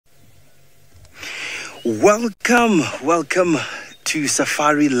Welcome to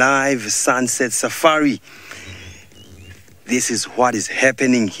Safari Live, Sunset Safari. This is what is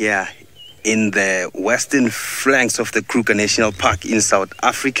happening here in the western flanks of the Kruger National Park in South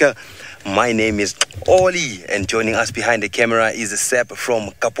Africa. My name is Oli, and joining us behind the camera is Sep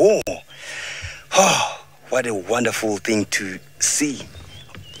from Kapo. Oh, what a wonderful thing to see.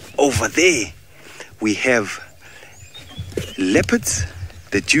 Over there, we have leopards,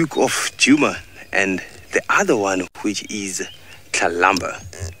 the Duke of Djuma, and the other one, which is Tlalamba.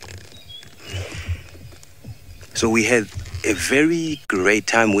 So we had a very great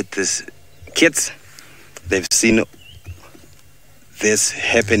time with these kids. They've seen this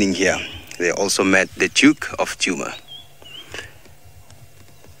happening here. They also met the Duke of Djuma.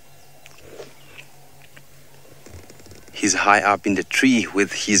 He's high up in the tree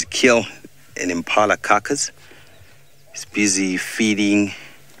with his kill, an impala carcass. He's busy feeding,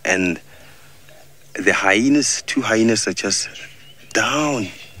 and the hyenas, two hyenas, are just down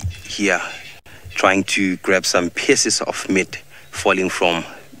here trying to grab some pieces of meat falling from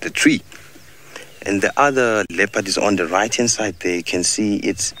the tree. And the other leopard is on the right hand side there. You can see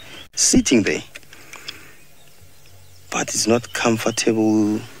it's sitting there, but it's not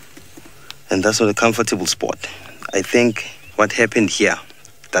comfortable, and that's not a comfortable spot. I think what happened here,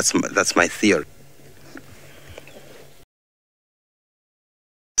 that's my theory.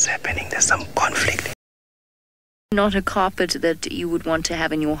 What's happening? There's some conflict. Not a carpet that you would want to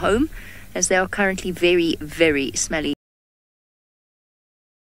have in your home, as they are currently very, very smelly.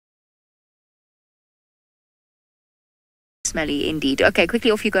 Smelly indeed. Okay,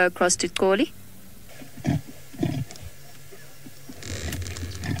 quickly off you go across to Koli.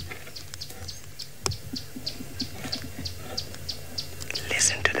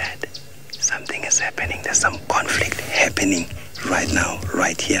 Listen to that. Something is happening. There's some conflict happening right now,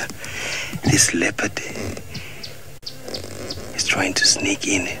 right here. This leopard is trying to sneak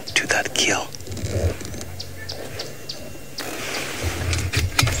in to that kill.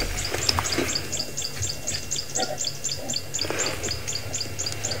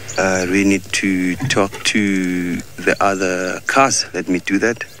 We need to talk to the other cars. Let me do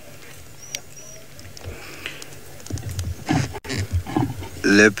that.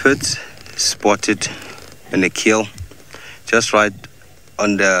 Leopards spotted in a kill just right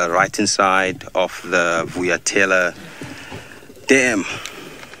on the right hand side of the Vuyatela Dam.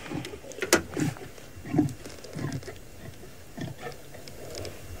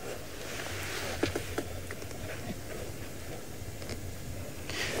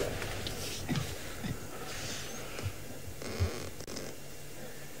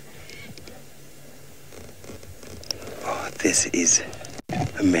 Oh, this is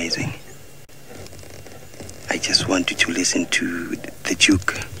amazing. I just want you to listen to the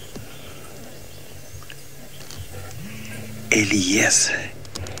Duke. Yes,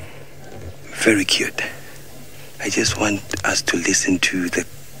 very cute. I just want us to listen to this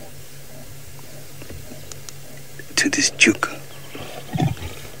Duke.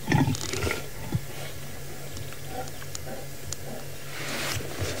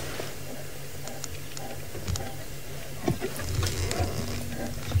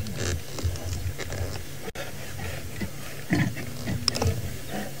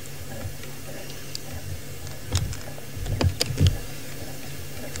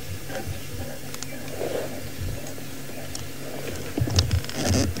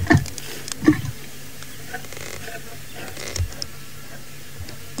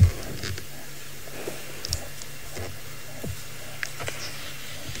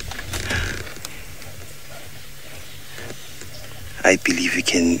 I believe you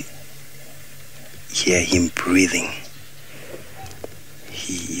can hear him breathing.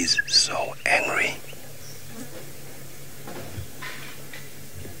 He is so angry.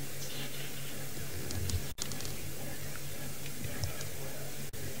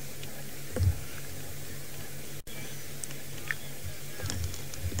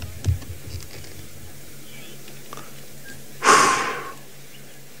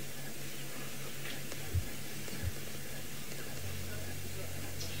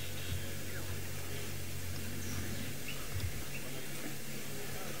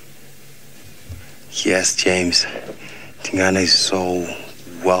 Yes, James. Tingana is so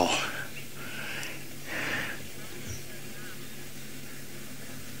well.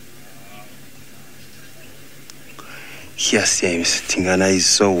 Yes, James. Tingana is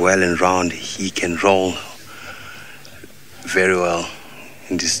so well and round. He can roll very well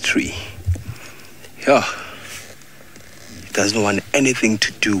in this tree. Yeah. He doesn't want anything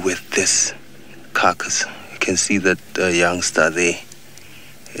to do with this carcass. You can see that the youngster there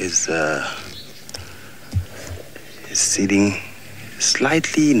is sitting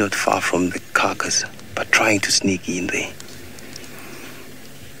slightly not far from the carcass, but trying to sneak in there.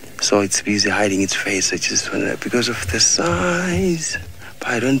 So it's busy hiding its face. I just wonder, because of the size. But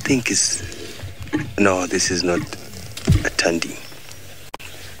I don't think it's... No, this is not a tundi.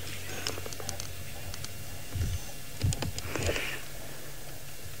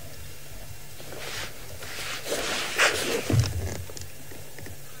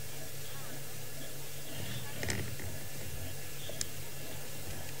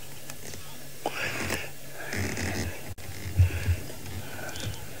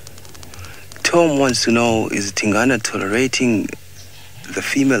 Tom wants to know, is Tingana tolerating the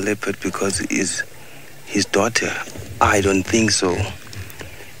female leopard because it is his daughter? I don't think so.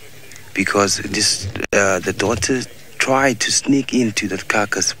 Because the daughter tried to sneak into that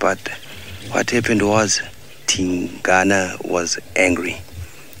carcass, but what happened was Tingana was angry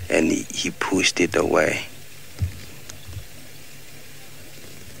and he pushed it away.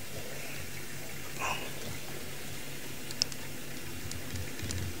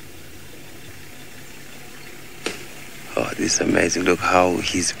 Oh, this is amazing. Look how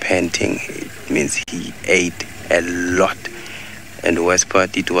he's panting. It means he ate a lot. And the worst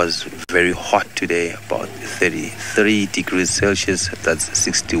part, it was very hot today, about 33 degrees Celsius. That's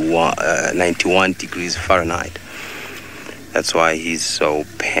 91 degrees Fahrenheit. That's why he's so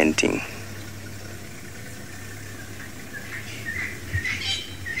panting.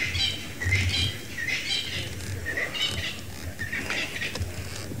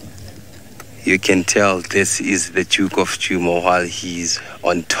 You can tell this is the Duke of Djuma while he's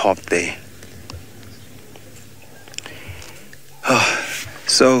on top there.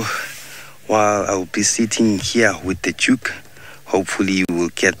 So while I'll be sitting here with the Duke, hopefully we'll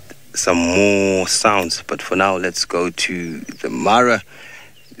get some more sounds. But for now, let's go to the Mara.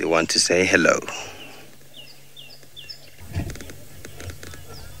 They want to say hello.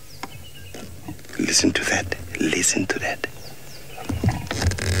 Listen to that. Listen to that.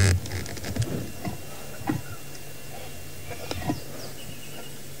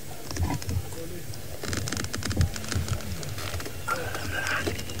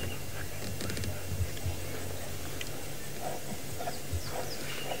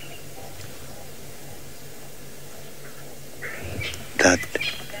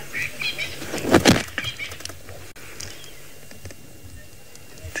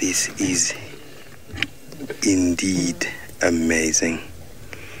 This is indeed amazing.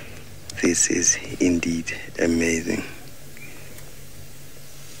 This is indeed amazing.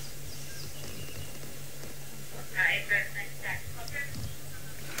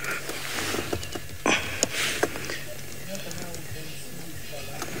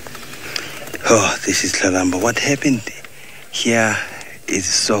 Oh, this is Tlalamba. What happened here is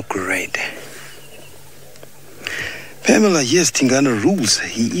so great. Pamela, yes, Tingana rules.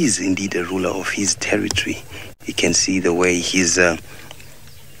 He is indeed a ruler of his territory. You can see the way he's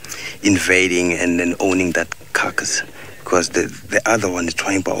invading and then owning that carcass. Because the other one is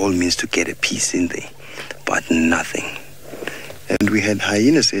trying by all means to get a piece in there. But nothing. And we had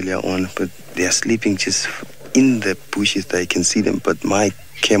hyenas earlier on, but they are sleeping just in the bushes that I can see them. But my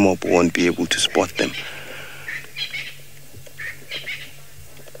camera won't be able to spot them.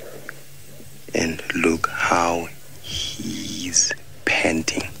 And look how he's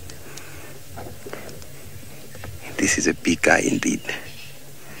panting. This is a big guy indeed.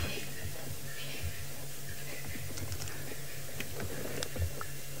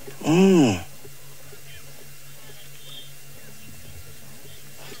 Oh.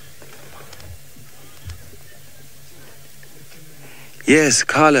 Yes,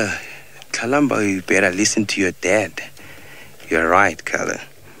 Carla. Tlalamba, you better listen to your dad. You're right, Carla.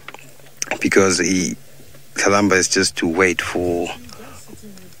 Because Tlalamba is just to wait for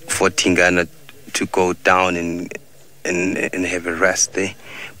Tingana to go down and have a rest there.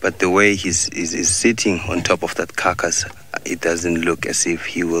 But the way he's sitting on top of that carcass, it doesn't look as if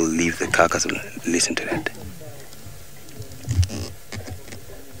he will leave the carcass. Listen to that.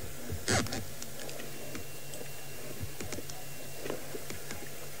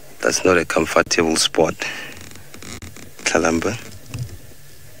 That's not a comfortable spot, Tlalamba.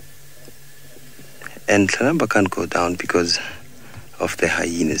 And Tlalamba can't go down because of the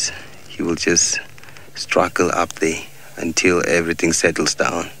hyenas. He will just struggle up there until everything settles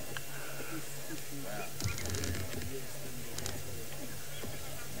down.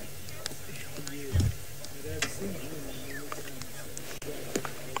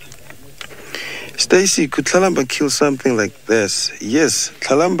 Stacy, could Tlalamba kill something like this? Yes,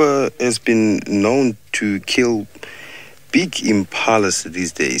 Tlalamba has been known to kill big impalas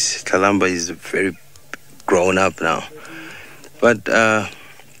these days. Tlalamba is a very grown up now. But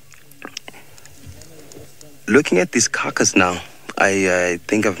looking at this carcass now, I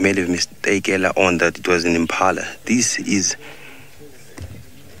think I've made a mistake earlier on that it was an impala. These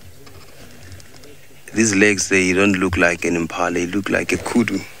legs, they don't look like an impala, they look like a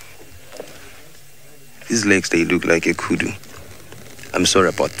kudu. These legs, they look like a kudu. I'm sorry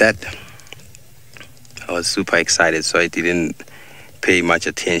about that. I was super excited, so I didn't pay much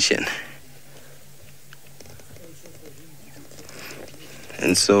attention.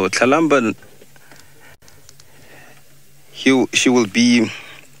 And so Tlalamba, she will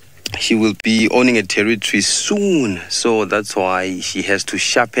be owning a territory soon, so that's why she has to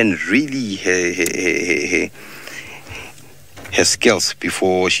sharpen really her skills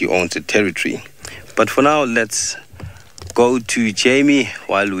before she owns a territory. But for now, let's go to Jamie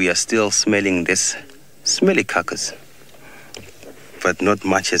while we are still smelling this smelly carcass. But not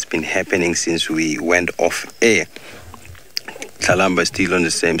much has been happening since we went off air. Tlalamba is still on the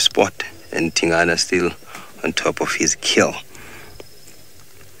same spot, and Tingana still on top of his kill.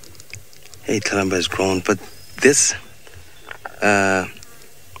 Hey, Tlalamba has grown, but this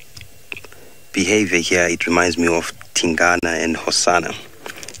behavior here, it reminds me of Tingana and Hosana.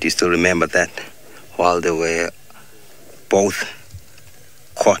 Do you still remember that? While they were both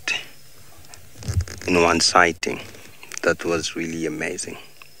caught in one sighting. That was really amazing.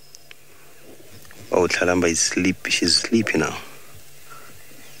 Oh, Tlalamba is sleepy. She's sleepy now.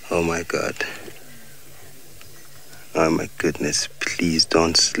 Oh my God. Oh my goodness. Please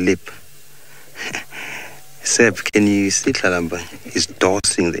don't sleep. Seb, can you see Tlalamba? He's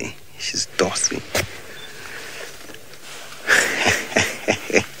dorsing there. She's dorsing.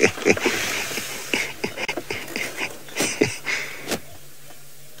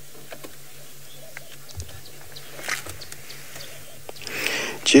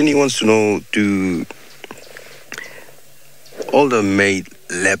 Jenny wants to know, do older male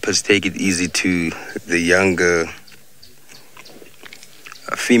leopards take it easy to the younger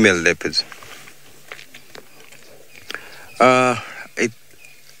female leopards? I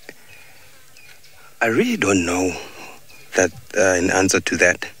really don't know that an answer to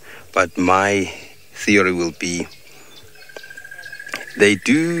that, but my theory will be they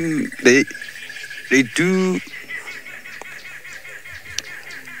do.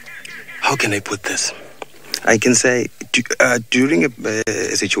 How can I put this? I can say during a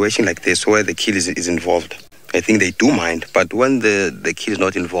situation like this where the kill is involved, I think they do mind. But when the kill is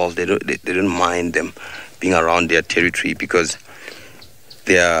not involved, they don't mind them being around their territory because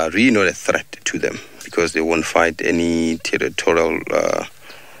they are really not a threat to them, because they won't fight any territorial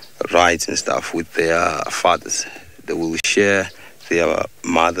rights and stuff with their fathers. They will share their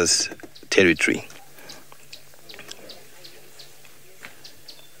mother's territory.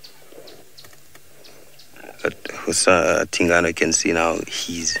 But Tingana, you can see now,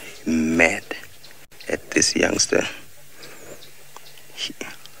 he's mad at this youngster.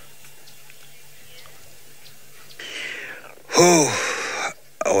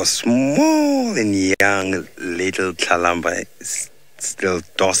 Our small and young little Tlalamba is still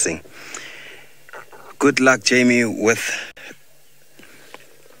tossing. Good luck, Jamie, with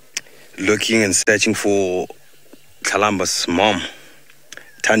looking and searching for Tlalamba's mom,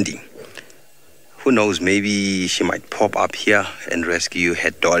 Thandi. Who knows, maybe she might pop up here and rescue her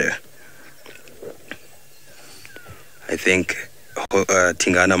daughter. I think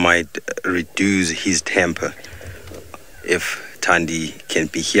Tingana might reduce his temper if Thandi can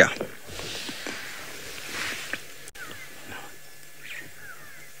be here.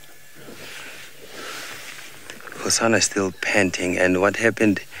 Hosana is still panting, and what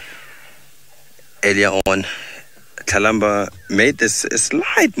happened earlier on, Tlalamba made this a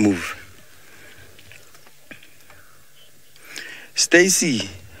slight move. Stacy,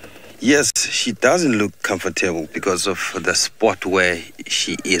 yes, she doesn't look comfortable because of the spot where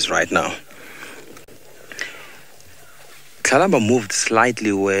she is right now. Tlalamba moved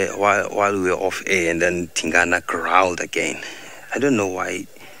slightly while we were off air, and then Tingana growled again. I don't know why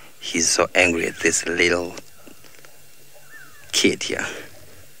he's so angry at this little kid here.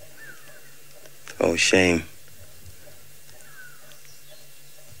 Oh, shame.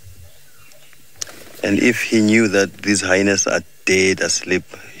 And if he knew that these hyenas are dead asleep,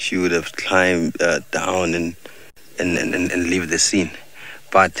 she would have climbed down and leave the scene.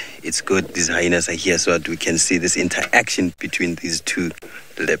 But it's good these hyenas are here so that we can see this interaction between these two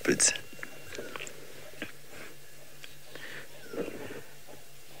leopards.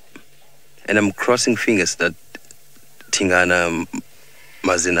 And I'm crossing fingers that Tingana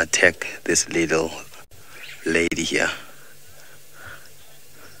mustn't attack this little lady here.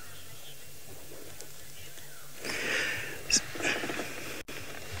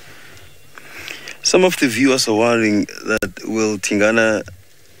 Some of the viewers are worrying that will Tingana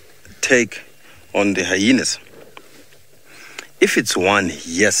take on the hyenas? If it's one,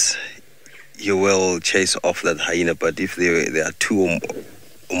 yes, he will chase off that hyena. But if there are two or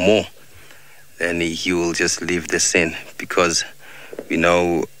more, then he will just leave the scene, because we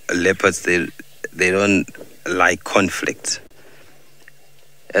know leopards, they don't like conflict.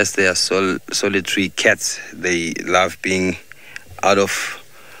 As they are solitary cats, they love being out of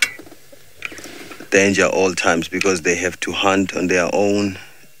danger all times because they have to hunt on their own.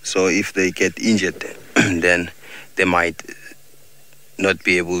 So if they get injured, then they might not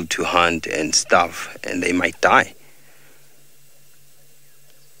be able to hunt and starve, and they might die.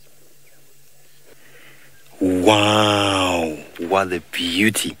 Wow, what a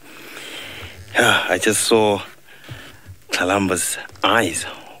beauty. I just saw Tlalamba's eyes.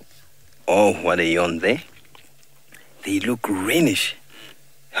 Oh, what a yawn there. They look greenish.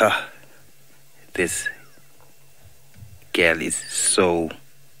 This girl is so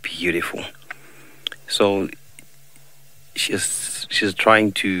beautiful. So she's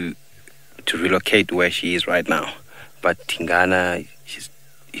trying to relocate where she is right now. But Tingana,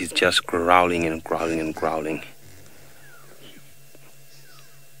 he's just growling and growling and growling.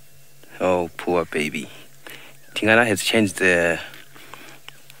 Oh, poor baby. Tingana has changed the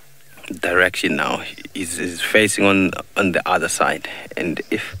direction now. He's facing on the other side. And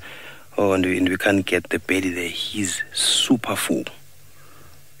we can't get the belly there. He's super full.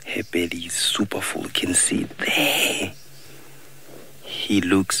 Her belly is super full. You can see it there. He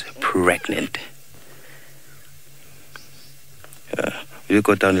looks pregnant. Will you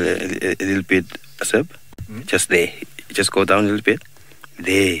go down a little bit, Seb? Just there. Just go down a little bit.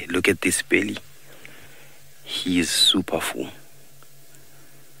 There, look at this belly. He is super full.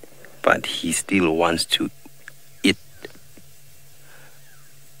 But he still wants to eat.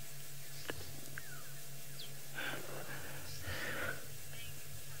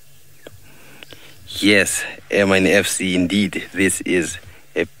 Yes, MNFC, indeed. This is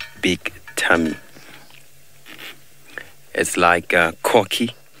a big tummy. It's like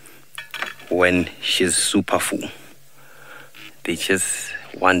Corky when she's super full. They just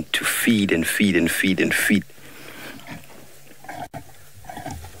want to feed and feed and feed and feed.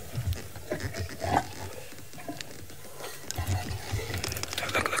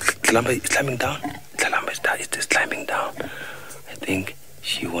 Look, Tlalamba is climbing down. Tlalamba is just climbing down. I think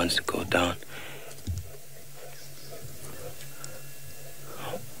she wants to go down.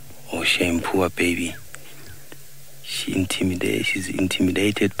 Oh, shame, poor baby. She's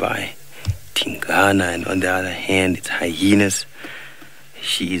intimidated by Tingana, and on the other hand, it's hyenas.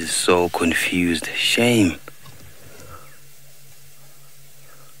 She is so confused. Shame.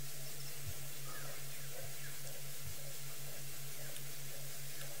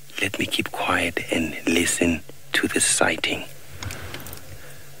 Let me keep quiet and listen to the sighting.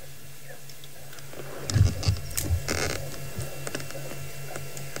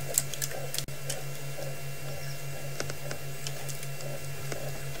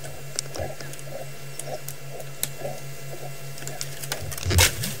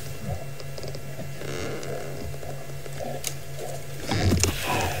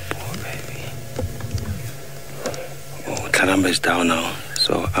 Tlalamba is down now,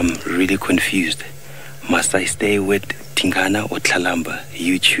 so I'm really confused. Must I stay with Tingana or Tlalamba?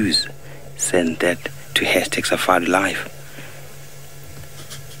 You choose. Send that to #SafariLive.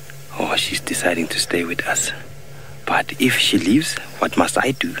 Oh, she's deciding to stay with us. But if she leaves, what must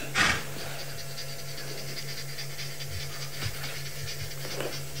I do?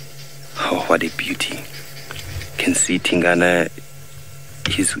 Oh, what a beauty. Can see Tingana,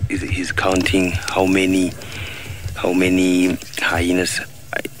 he's counting how many hyenas.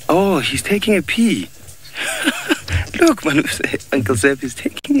 Oh, he's taking a pee. Look, Uncle Zeb is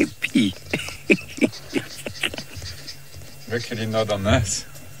taking a pee. Where could he not on this?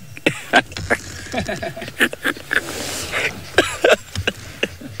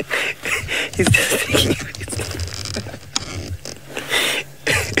 He's just taking a pee.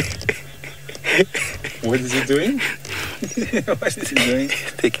 What is he doing? What is he doing?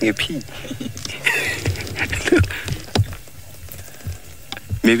 He's taking a pee.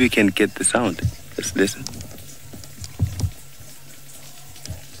 Maybe you can get the sound. Let's listen.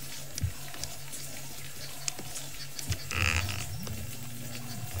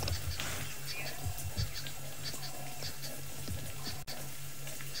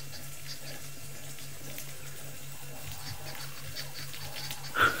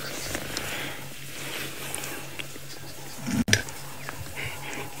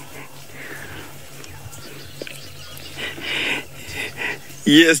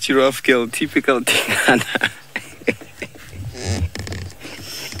 Yes, giraffe girl, typical Tingana.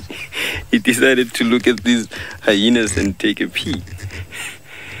 He decided to look at these hyenas and take a pee.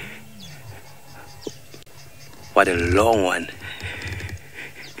 What a long one.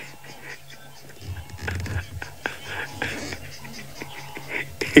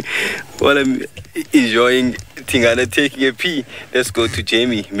 While I'm enjoying Tingana taking a pee, let's go to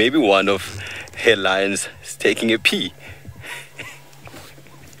Jamie. Maybe one of her lions is taking a pee.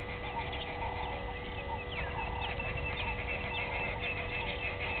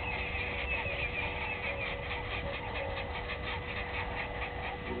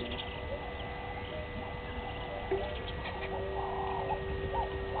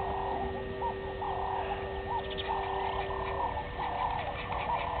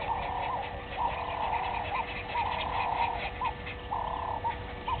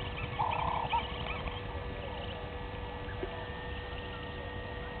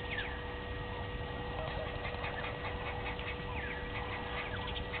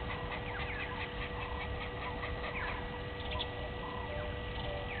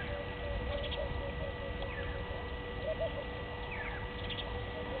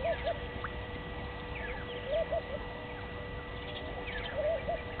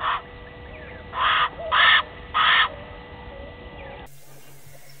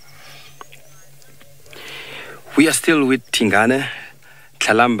 We are still with Tingana.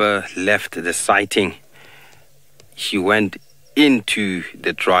 Tlalamba left the sighting. She went into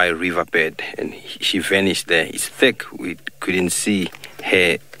the dry riverbed and she vanished there. It's thick. We couldn't see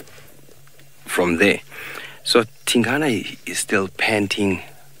her from there. So Tingana is still panting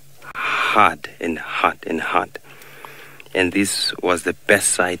hard and hard and hard. And this was the best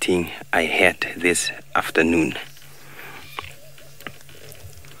sighting I had this afternoon.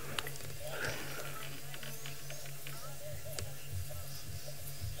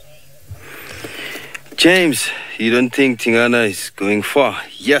 James, you don't think Tingana is going far?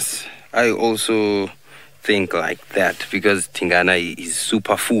 Yes, I also think like that because Tingana is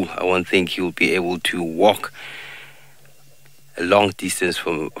super full. I won't think he'll be able to walk a long distance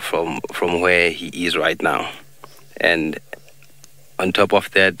from where he is right now. And on top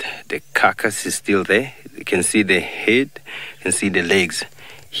of that, the carcass is still there. You can see the head, you can see the legs.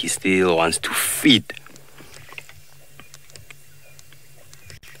 He still wants to feed.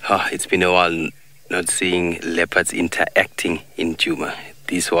 It's been a while not seeing leopards interacting in djuma.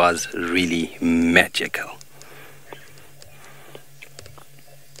 This was really magical.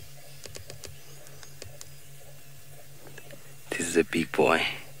 This is a big boy.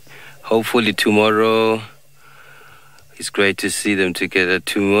 Hopefully tomorrow, it's great to see them together.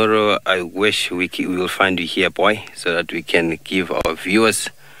 Tomorrow, I wish we will find you here, boy, so that we can give our viewers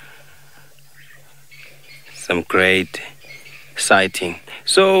some great sighting.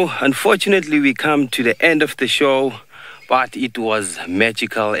 So unfortunately we come to the end of the show, but it was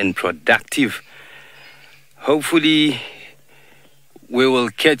magical and productive. Hopefully we will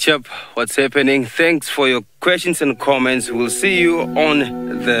catch up what's happening. Thanks for your questions and comments. We'll see you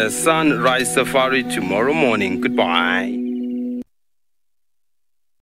on the Sunrise Safari tomorrow morning. Goodbye.